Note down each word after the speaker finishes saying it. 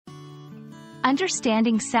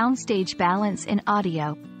Understanding Soundstage Balance in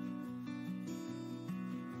Audio.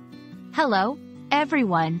 Hello,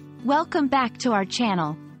 everyone. Welcome back to our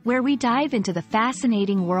channel, where we dive into the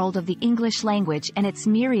fascinating world of the English language and its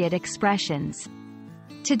myriad expressions.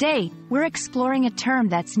 Today, we're exploring a term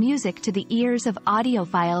that's music to the ears of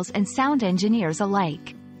audiophiles and sound engineers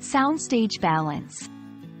alike: soundstage balance.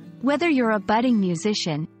 Whether you're a budding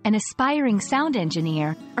musician, an aspiring sound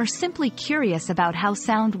engineer, or simply curious about how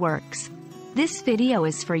sound works, this video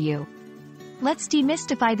is for you. Let's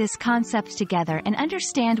demystify this concept together and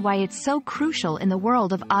understand why it's so crucial in the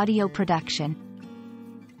world of audio production.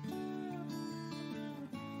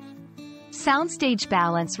 Soundstage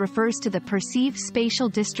balance refers to the perceived spatial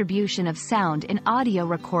distribution of sound in audio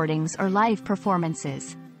recordings or live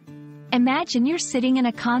performances. Imagine you're sitting in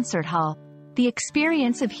a concert hall. The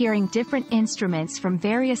experience of hearing different instruments from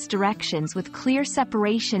various directions with clear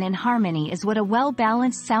separation and harmony is what a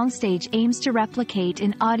well-balanced soundstage aims to replicate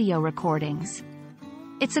in audio recordings.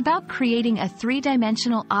 It's about creating a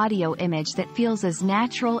three-dimensional audio image that feels as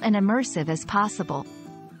natural and immersive as possible.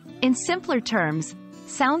 In simpler terms,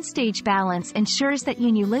 soundstage balance ensures that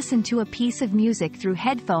when you listen to a piece of music through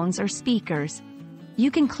headphones or speakers, you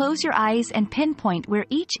can close your eyes and pinpoint where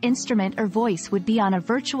each instrument or voice would be on a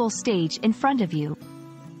virtual stage in front of you.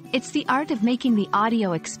 It's the art of making the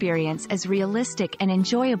audio experience as realistic and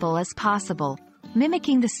enjoyable as possible,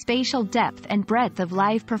 mimicking the spatial depth and breadth of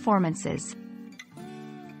live performances.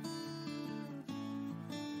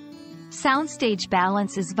 Soundstage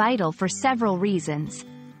balance is vital for several reasons.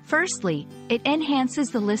 Firstly, it enhances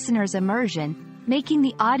the listener's immersion, making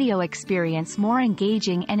the audio experience more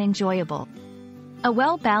engaging and enjoyable. A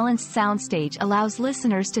well-balanced soundstage allows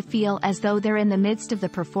listeners to feel as though they're in the midst of the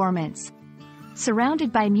performance,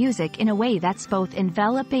 surrounded by music in a way that's both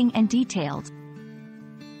enveloping and detailed.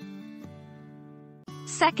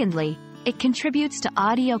 Secondly, it contributes to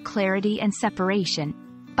audio clarity and separation.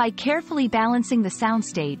 By carefully balancing the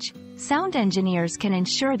soundstage, sound engineers can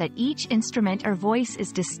ensure that each instrument or voice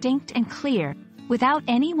is distinct and clear, without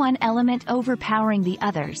any one element overpowering the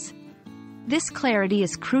others. This clarity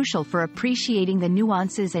is crucial for appreciating the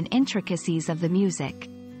nuances and intricacies of the music.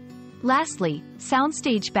 Lastly,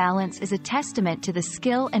 soundstage balance is a testament to the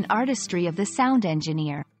skill and artistry of the sound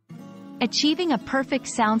engineer. Achieving a perfect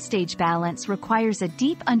soundstage balance requires a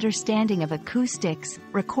deep understanding of acoustics,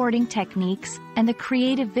 recording techniques, and the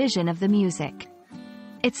creative vision of the music.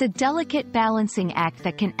 It's a delicate balancing act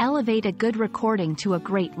that can elevate a good recording to a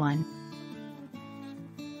great one.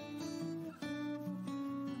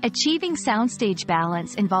 Achieving soundstage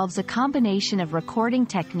balance involves a combination of recording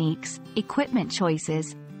techniques, equipment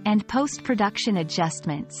choices, and post-production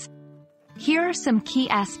adjustments. Here are some key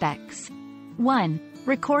aspects. 1.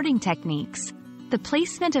 Recording techniques. The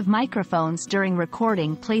placement of microphones during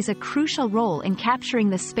recording plays a crucial role in capturing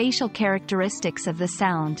the spatial characteristics of the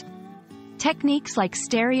sound. Techniques like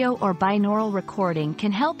stereo or binaural recording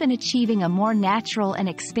can help in achieving a more natural and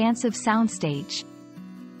expansive soundstage.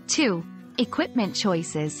 2. Equipment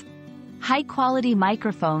choices. High-quality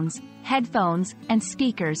microphones, headphones, and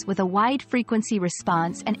speakers with a wide frequency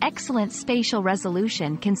response and excellent spatial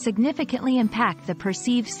resolution can significantly impact the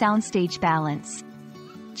perceived soundstage balance.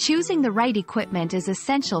 Choosing the right equipment is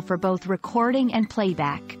essential for both recording and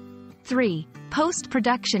playback. 3.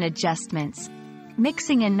 Post-production adjustments.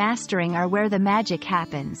 Mixing and mastering are where the magic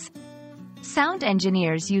happens. Sound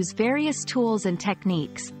engineers use various tools and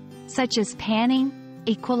techniques, such as panning,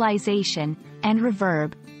 equalization, and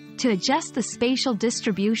reverb, to adjust the spatial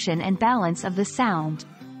distribution and balance of the sound.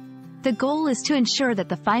 The goal is to ensure that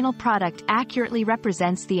the final product accurately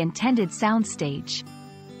represents the intended soundstage.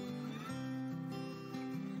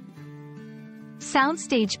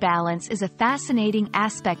 Soundstage balance is a fascinating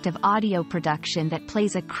aspect of audio production that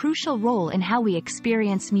plays a crucial role in how we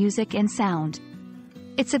experience music and sound.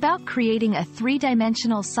 It's about creating a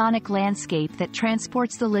three-dimensional sonic landscape that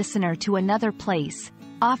transports the listener to another place,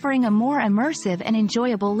 offering a more immersive and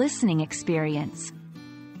enjoyable listening experience.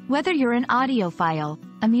 Whether you're an audiophile,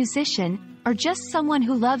 a musician, or just someone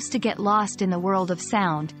who loves to get lost in the world of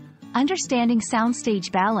sound, understanding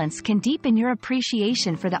soundstage balance can deepen your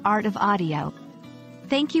appreciation for the art of audio.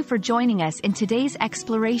 Thank you for joining us in today's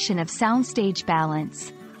exploration of soundstage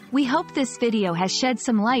balance. We hope this video has shed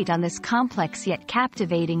some light on this complex yet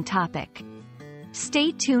captivating topic.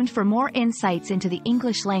 Stay tuned for more insights into the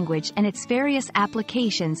English language and its various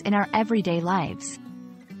applications in our everyday lives.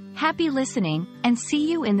 Happy listening, and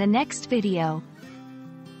see you in the next video.